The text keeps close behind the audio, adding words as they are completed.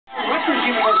Rutgers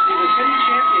University defending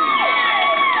champions.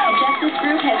 And Jeff, this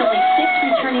group has only 6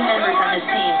 returning members on this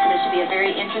team, so this should be a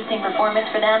very interesting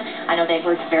performance for them. I know they've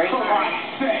worked very hard.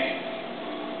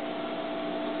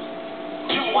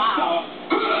 Wow.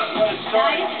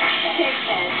 Nice kick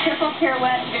and triple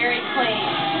pirouette, very clean.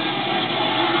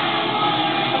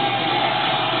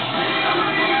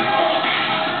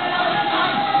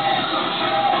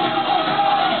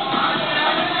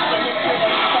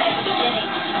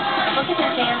 Look at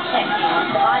their dance technique,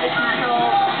 the body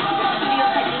control, the studio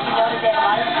technique. You notice they have a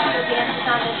lot of studio dancers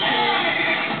on this team.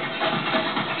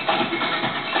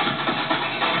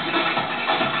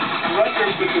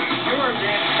 Rutgers with the pure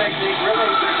dance technique really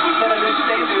set a new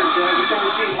standard with what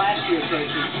we've seen last year,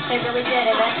 Tracy. They really did,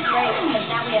 and that's great because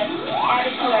now we have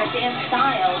added to our dance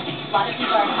style. A lot of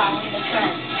people are following the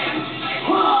trend.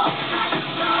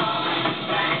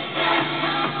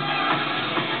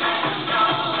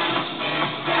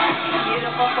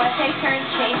 Fuerte turns,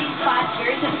 changing spots,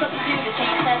 very difficult to do to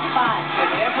change that spot.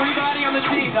 And everybody on the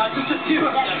team, not just a few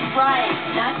of them. That's right,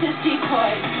 not just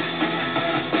decoys.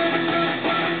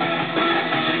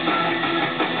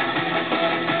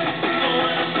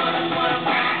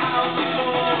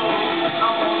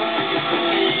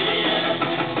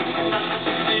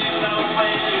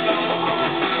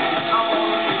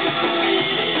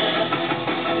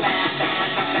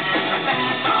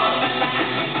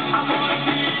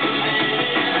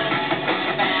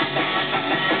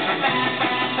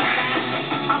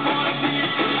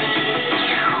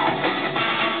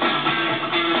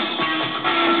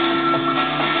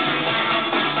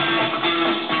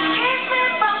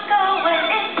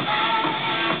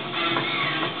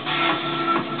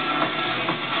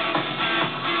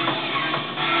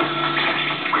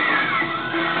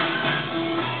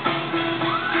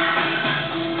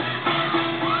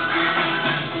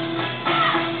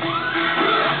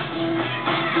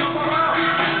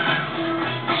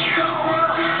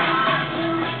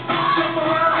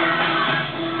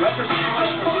 Rutgers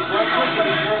University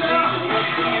Dance Team in the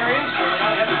ESPN area, so they now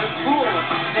have a good pool of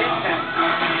dance talent.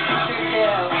 Sure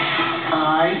do.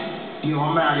 Alright,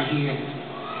 I'm out of here.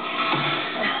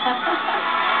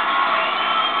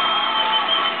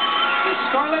 The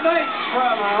Scarlet Knights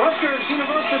from Rutgers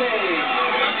University.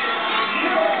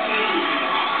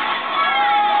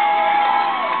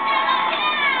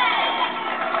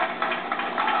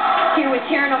 Here with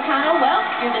Karen O'Connell. Well,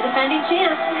 you're the defending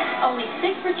champ. Only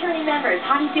 6 returning members.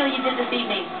 How do you feel you did this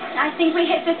evening? I think we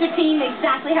hit this routine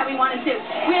exactly how we wanted to.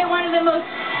 We are one of the most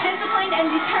disciplined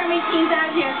and determined teams out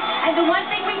here. And the one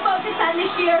thing we focused on this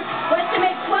year was to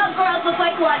make 12 girls look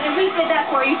like one, and we did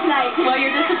that for you tonight. Well, your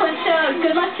discipline shows.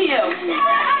 Good luck to you.